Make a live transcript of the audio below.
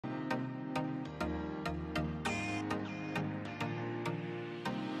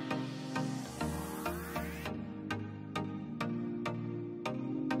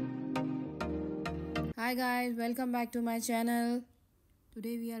Hi guys, welcome back to my channel.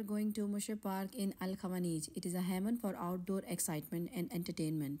 Today we are going to Mushrif Park in Khawaneej. It is a haven for outdoor excitement and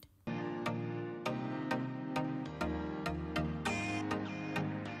entertainment.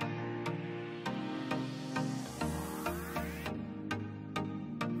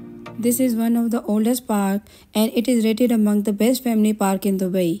 This is one of the oldest park and it is rated among the best family park in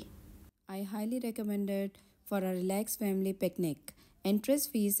Dubai. I highly recommend it for a relaxed family picnic. Entrance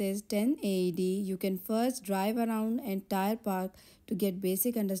fees is 10 AED. You can first drive around entire park to get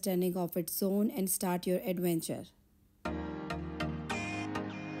basic understanding of its zone and start your adventure.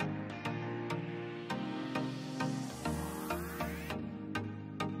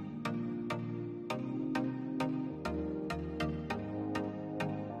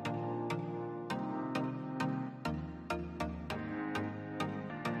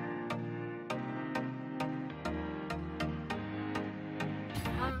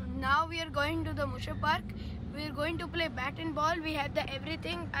 Now we are going to the Mushrif Park. We are going to play bat and ball. We have the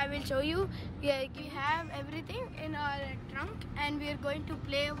everything. I will show you. We have everything in our trunk, and we are going to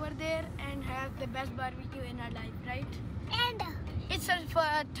play over there and have the best barbecue in our life, right? And It's for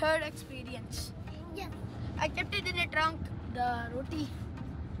a third experience. yeah. I kept it in a trunk. The roti.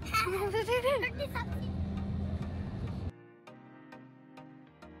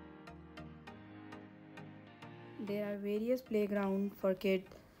 There are various playgrounds for kids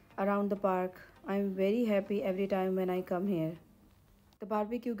around the park. I am very happy every time when I come here. The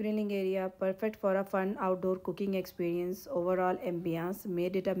barbecue grilling area, perfect for a fun outdoor cooking experience. Overall ambience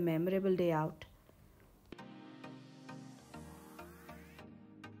made it a memorable day out.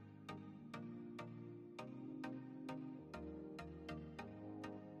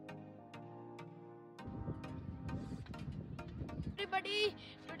 Everybody,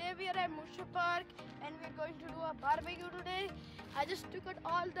 today we are at Mushrif Park and we are going to do a barbecue today. I just took out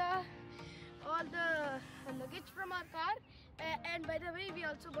all the luggage from our car, and by the way, we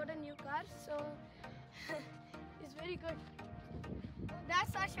also got a new car, so it's very good.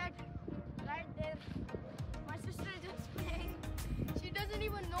 That's our shed right there. My sister is just playing. She doesn't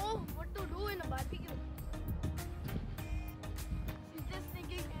even know what to do in a barbecue. She's just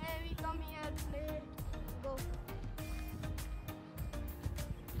thinking, hey, we come here, play, go.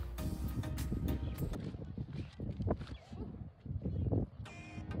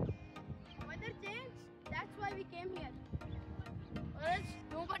 Weather changed, that's why we came here. Or else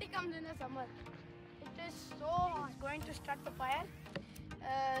nobody comes in the summer. It is so hot. It's going to start the fire.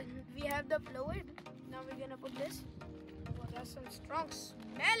 We have the fluid. Now we're gonna put this. Oh, there's some strong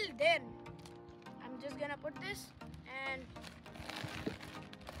smell there. I'm just gonna put this and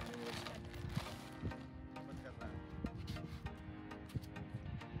we will start.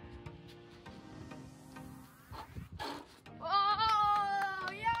 Oh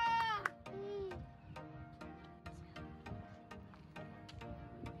yeah!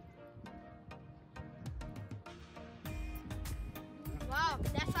 Wow,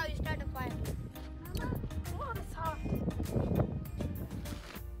 that's how you start a fire. Mama, oh, it's hot.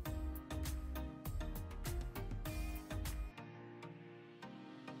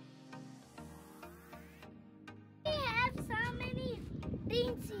 We have so many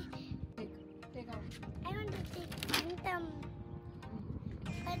things. Take out. I want to take them,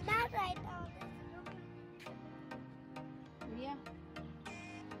 but not right now. Yeah.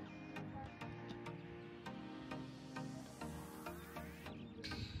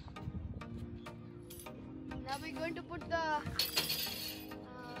 Now we're going to put the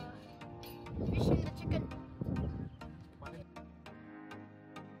fish in the chicken.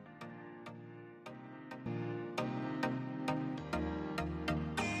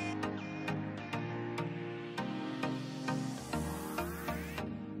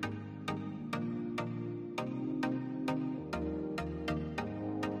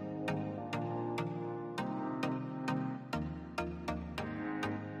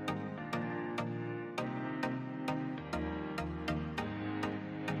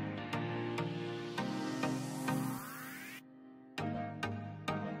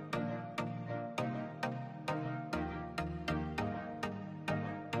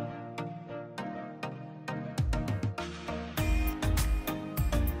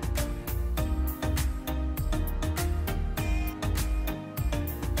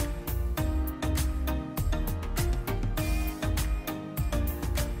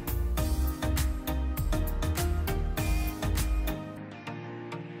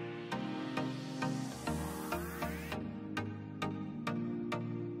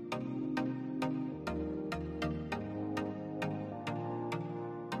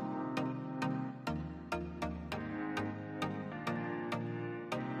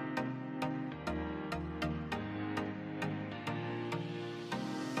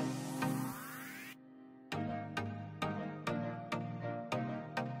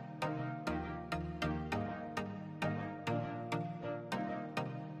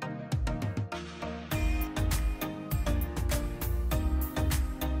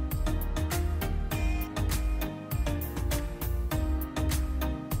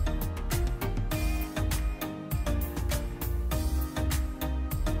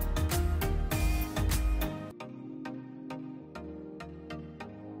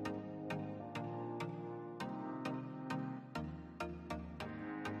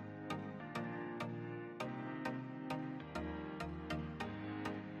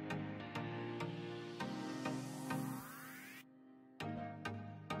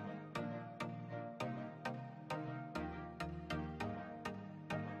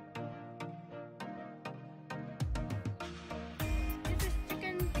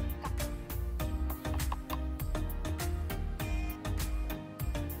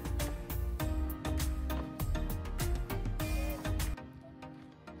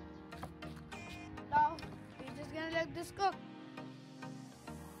 this cook.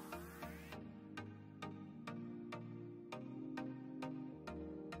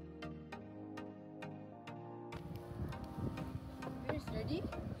 It's ready?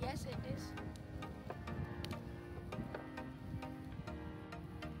 Yes, it is.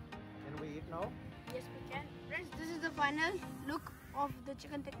 Can we eat now? Yes, we can. Friends, this is the final look of the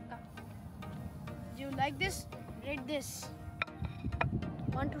chicken tikka. Do you like this? Rate this.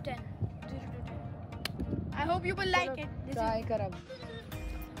 1 to 10. 0 to 10. I hope you will like it. This Try is karab.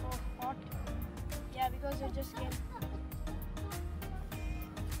 so hot. Yeah, because it just came.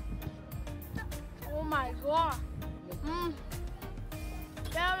 Oh my god.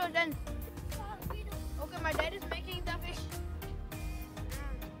 10 out of 10. Okay, my dad is making the fish.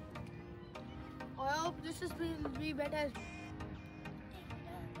 I hope this will be better.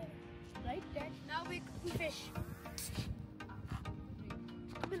 Right, Dad? Now we cook fish.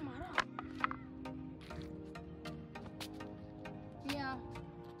 Yeah.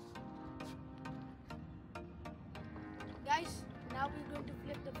 Guys, now we're going to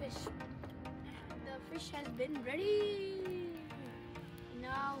flip the fish. The fish has been ready.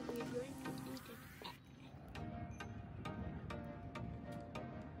 Now we're going to eat it.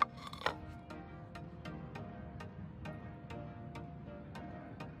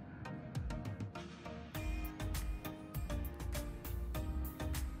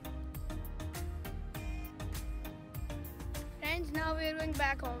 Friends, now we're going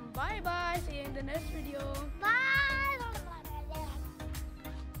back home. Bye bye. See you in the next video.